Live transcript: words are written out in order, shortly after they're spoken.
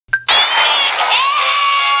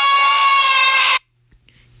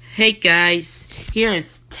Hey guys, here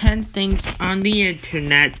is 10 things on the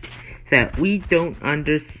internet that we don't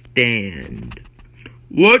understand.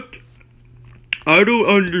 What? I don't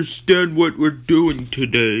understand what we're doing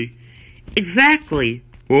today. Exactly.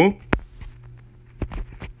 Huh?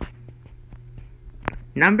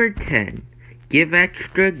 Number 10. Give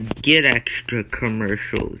extra, get extra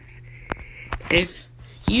commercials. If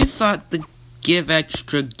you thought the give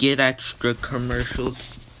extra, get extra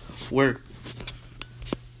commercials were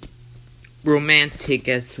romantic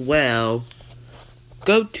as well,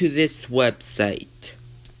 go to this website.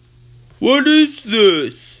 What is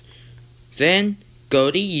this? Then go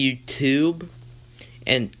to YouTube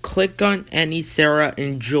and click on any Sarah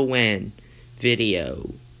and Joanne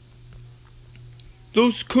video.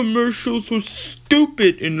 Those commercials were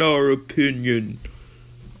stupid in our opinion.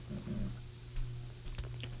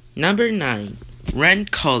 Number 9. Ren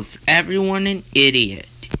calls everyone an idiot.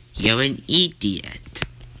 You're an idiot.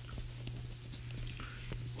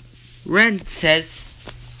 Ren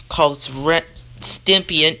calls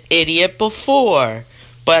Stimpy an idiot before,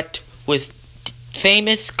 but with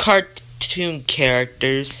famous cartoon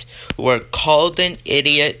characters who are called an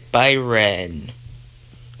idiot by Ren.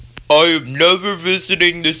 I am never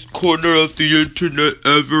visiting this corner of the internet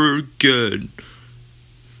ever again.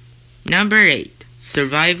 Number 8.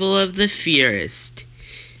 Survival of the Fittest.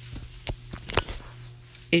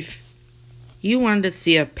 If you want to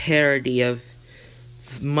see a parody of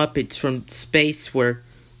Muppets from Space where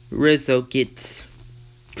Rizzo gets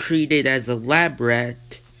treated as a lab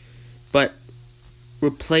rat, but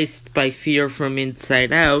replaced by Fear from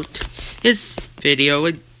Inside Out, this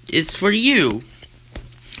video is for you.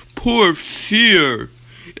 Poor Fear.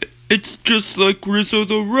 It's just like Rizzo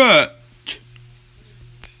the Rat.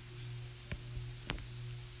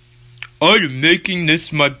 I'm making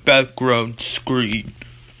this my background screen.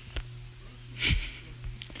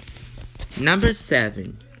 Number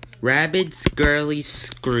 7. Rabbids Girly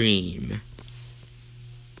Scream.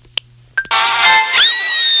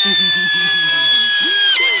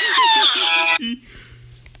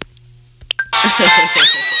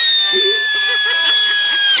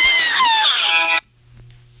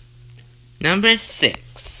 Number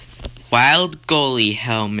 6. Wild Goalie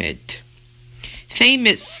Helmet.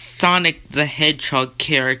 Famous Sonic the Hedgehog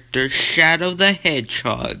character Shadow the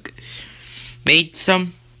Hedgehog made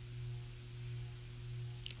some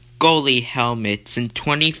goalie helmets in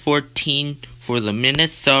 2014 for the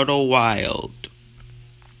Minnesota Wild.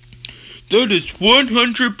 That is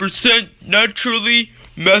 100% naturally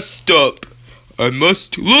messed up. I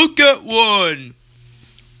must look at one.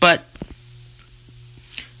 But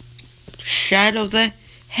Shadow the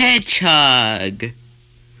Hedgehog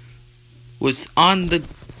was on the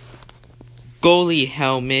goalie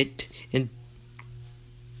helmet and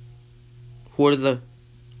for the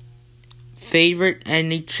favorite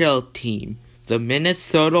NHL team, the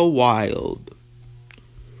Minnesota Wild.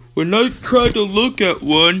 When I tried to look at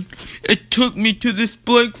one, it took me to this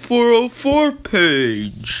blank 404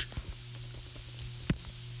 page.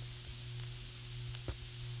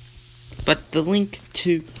 But the link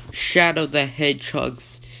to Shadow the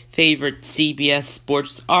Hedgehog's favorite CBS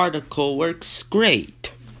Sports article works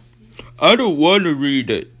great. I don't want to read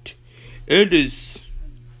it. It is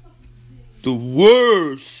the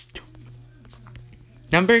worst.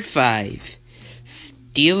 Number 5.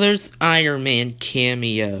 Steelers Iron Man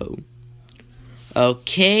cameo.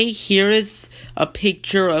 Okay, here is a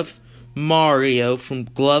picture of Mario from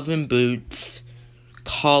Glove and Boots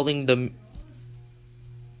calling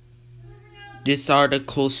this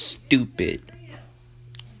article stupid.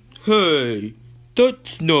 Hey,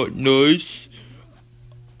 that's not nice.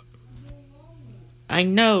 I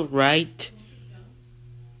know, right?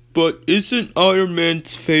 But isn't Iron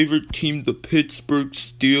Man's favorite team the Pittsburgh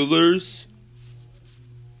Steelers?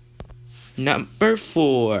 Number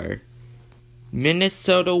 4.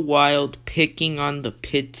 Minnesota Wild picking on the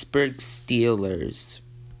Pittsburgh Steelers.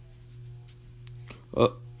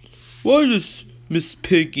 Why is Miss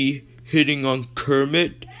Piggy hitting on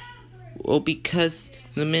Kermit? Well, because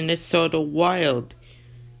the Minnesota Wild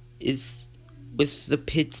is with the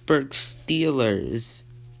Pittsburgh Steelers.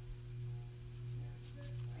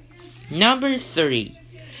 Number 3.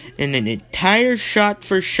 In an entire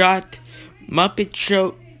shot-for-shot Muppet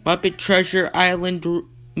Treasure Island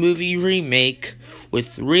movie remake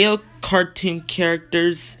with real cartoon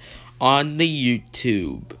characters on the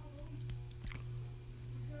YouTube.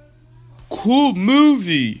 Cool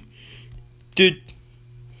movie. Did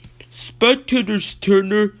Spectators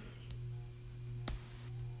Turner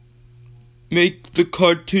make the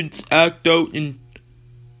cartoons act out in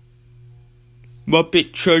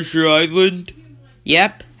Muppet Treasure Island?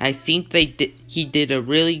 Yep, I think he did a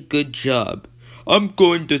really good job. I'm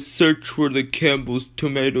going to search for the Campbell's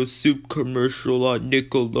tomato soup commercial on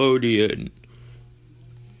Nickelodeon.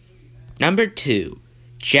 Number 2.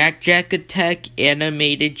 Jack Jack Attack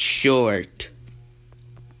animated short.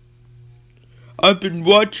 I've been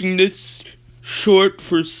watching this short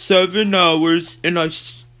for 7 hours and I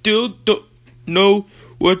still don't know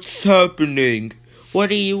what's happening. What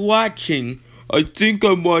are you watching? I think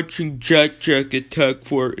I'm watching Jack Jack Attack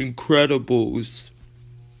for Incredibles.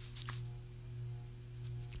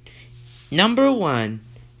 Number 1.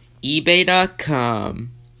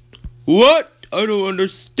 eBay.com. What? I don't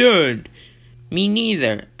understand. Me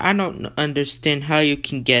neither. I don't understand how you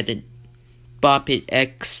can get a Bop It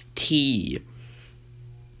XT.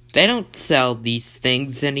 They don't sell these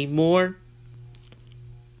things anymore.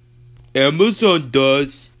 Amazon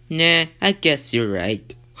does. Nah, I guess you're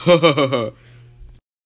right.